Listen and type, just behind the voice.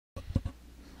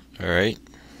Alright.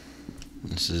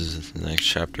 This is the next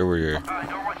chapter where you're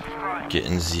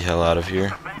getting the hell out of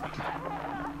here.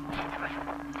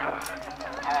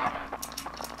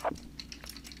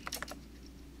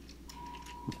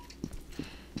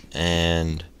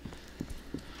 And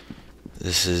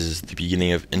this is the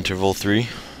beginning of interval 3.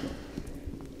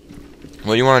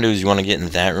 What you want to do is you want to get in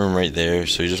that room right there,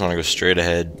 so you just want to go straight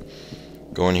ahead,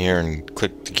 go in here and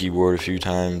click the keyboard a few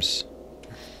times.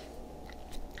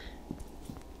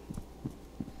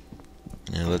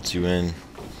 And it lets you in.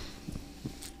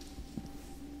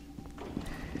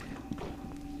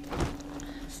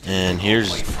 And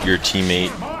here's your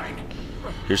teammate.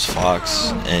 Here's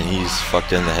Fox, and he's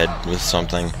fucked in the head with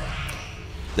something.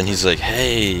 Then he's like,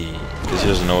 hey, because he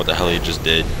doesn't know what the hell he just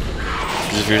did.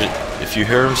 If you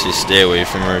hear him say, stay away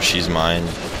from her, she's mine,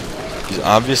 he's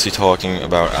obviously talking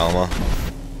about Alma.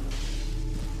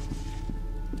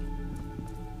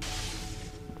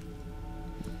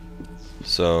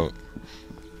 So,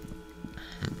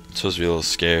 it's supposed to be a little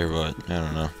scary, but I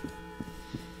don't know.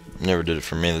 Never did it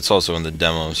for me. That's also in the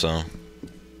demo, so.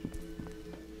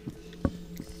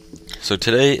 So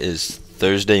today is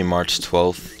Thursday, March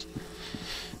 12th.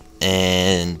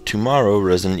 And tomorrow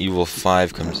Resident Evil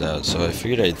 5 comes out, so I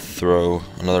figured I'd throw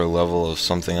another level of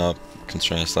something up,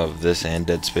 considering I still have this and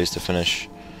Dead Space to finish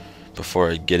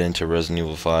before I get into Resident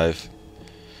Evil 5.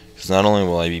 Because not only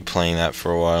will I be playing that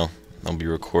for a while, I'll be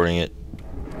recording it.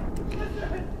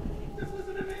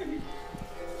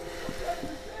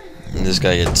 And this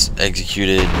guy gets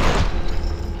executed,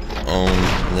 owned,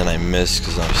 and then I miss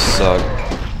because I suck.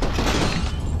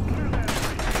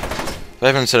 If I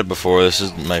haven't said it before, this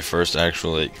is my first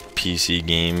actual PC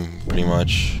game, pretty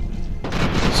much.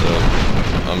 So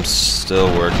I'm still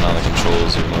working on the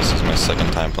controls, even though this is my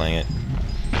second time playing it.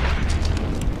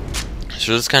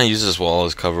 So just kind of use this wall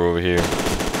as cover over here.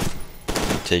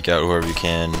 Take out whoever you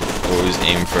can. Always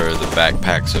aim for the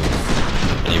backpacks of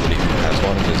anybody who has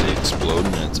one, because they explode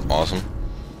and it's awesome.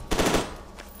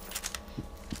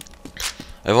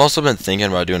 I've also been thinking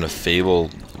about doing a Fable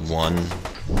 1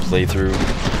 playthrough.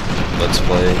 Let's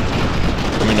play.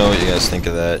 Let me know what you guys think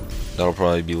of that. That'll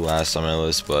probably be last on my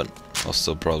list, but I'll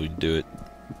still probably do it.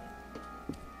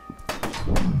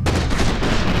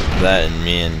 That and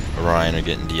me and Ryan are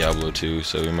getting Diablo 2,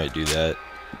 so we might do that.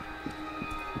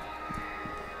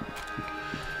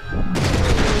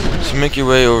 So make your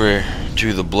way over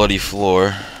to the bloody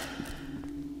floor.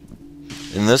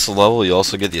 In this level, you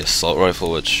also get the assault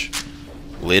rifle, which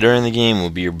later in the game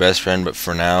will be your best friend, but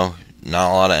for now,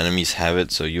 not a lot of enemies have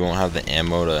it, so you won't have the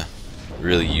ammo to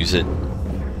really use it.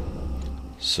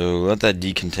 So let that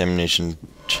decontamination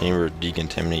chamber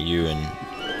decontaminate you,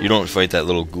 and you don't fight that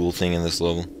little ghoul thing in this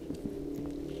level.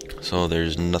 So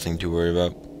there's nothing to worry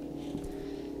about.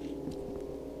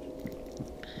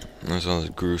 There's all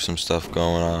this gruesome stuff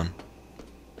going on.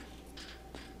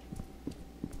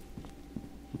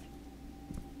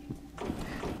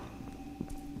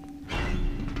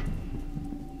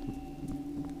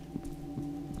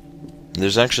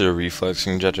 There's actually a reflex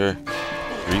injector.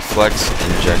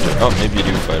 Oh, maybe you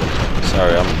do fight him.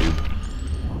 Sorry, I'm a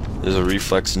noob. There's a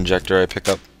reflex injector I pick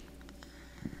up.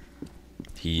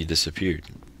 He disappeared.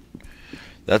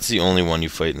 That's the only one you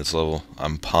fight in this level.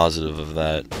 I'm positive of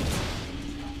that.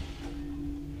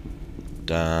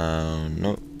 Down.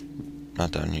 Nope.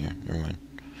 Not down here. Never mind.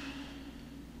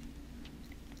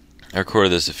 I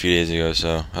recorded this a few days ago,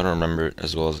 so I don't remember it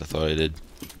as well as I thought I did.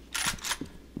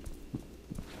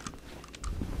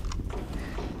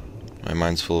 My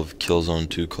mind's full of Killzone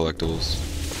 2 collectibles.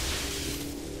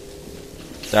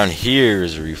 Down here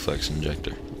is a reflex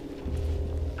injector.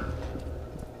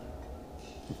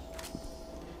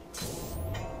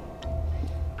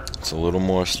 It's a little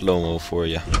more slow-mo for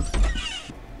you.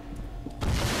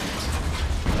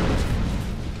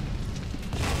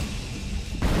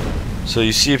 So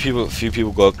you see a few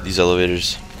people go up these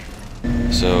elevators.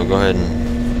 So go ahead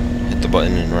and hit the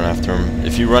button and run after them.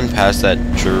 If you run past that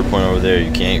trigger point over there,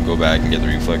 you can't go back and get the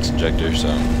reflex injector, so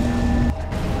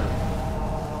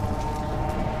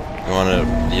go on to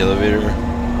the elevator.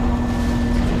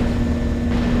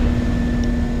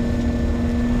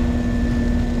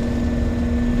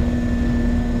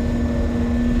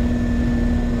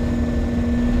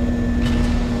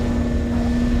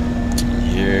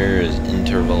 Here is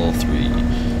interval 3.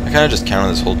 I kind of just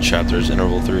counted this whole chapter as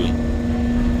interval 3.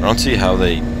 I don't see how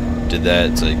they did that.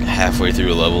 It's like halfway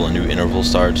through a level, a new interval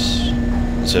starts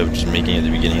instead of just making it at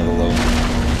the beginning of the level.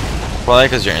 Probably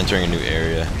because you're entering a new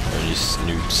area or just a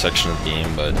new section of the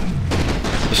game, but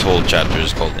this whole chapter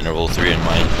is called interval 3 in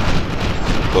my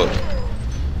book.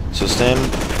 So stand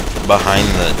behind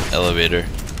the elevator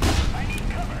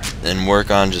and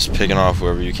work on just picking off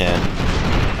whoever you can.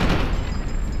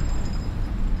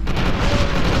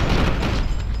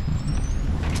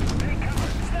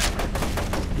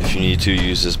 If you need to,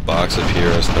 use this box up here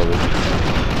as cover.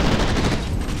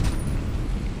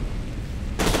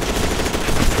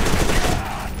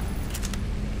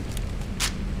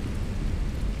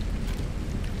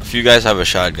 If you guys have a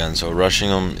shotgun, so rushing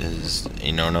them is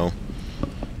a no-no.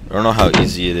 I don't know how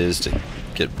easy it is to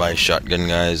get by shotgun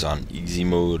guys on easy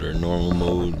mode or normal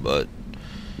mode, but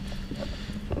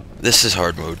this is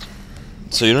hard mode.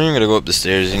 So you don't even gotta go up the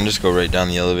stairs, you can just go right down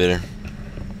the elevator.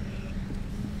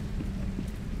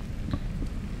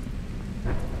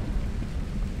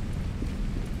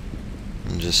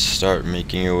 And just start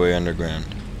making your way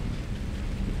underground.